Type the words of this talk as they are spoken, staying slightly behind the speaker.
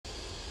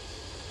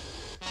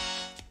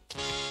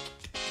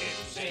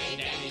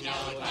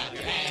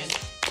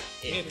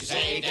If you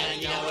say it and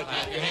you know it,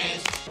 clap your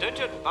hands.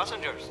 Attention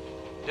passengers,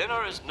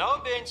 dinner is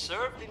now being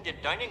served in the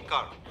dining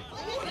car.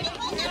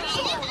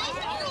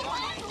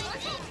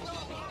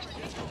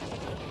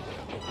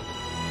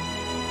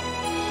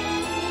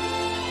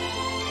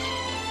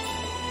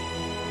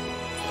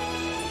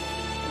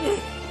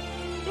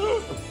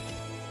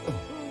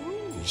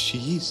 There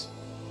she is.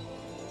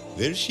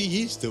 There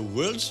she is, the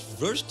world's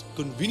first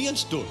convenience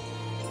store.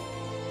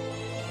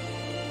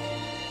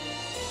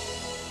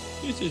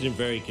 This isn't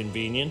very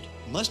convenient.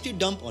 Must you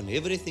dump on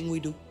everything we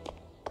do?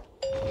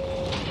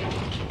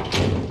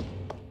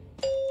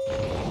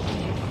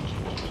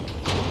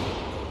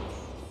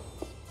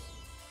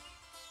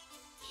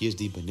 He is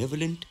the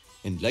benevolent,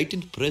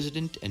 enlightened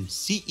president and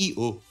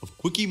CEO of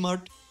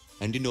Kwik-E-Mart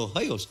and in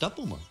Ohio,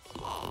 Mart.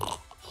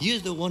 He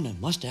is the one I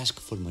must ask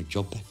for my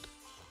job back.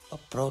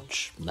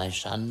 Approach, my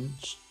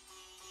sons.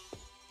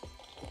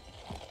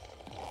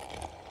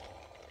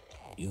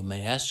 You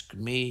may ask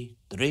me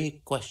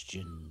 3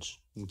 questions.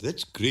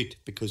 That's great,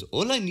 because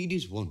all I need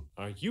is one.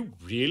 Are you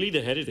really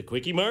the head of the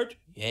Kwik-E-Mart?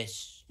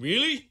 Yes.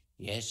 Really?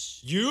 Yes.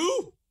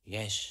 You?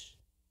 Yes.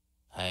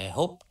 I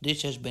hope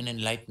this has been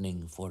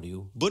enlightening for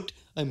you. But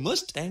I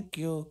must... Thank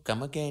you.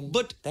 Come again.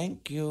 But...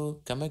 Thank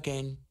you. Come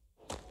again.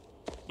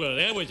 Well,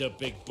 that was a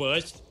big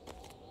bust.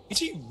 Is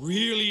he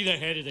really the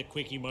head of the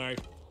Kwik-E-Mart?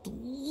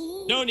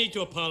 No need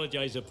to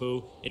apologize,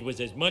 Apu. It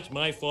was as much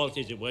my fault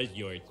as it was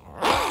yours.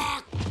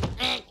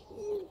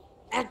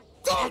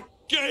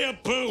 Okay,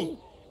 Apu.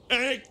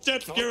 I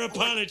accept your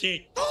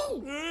apology.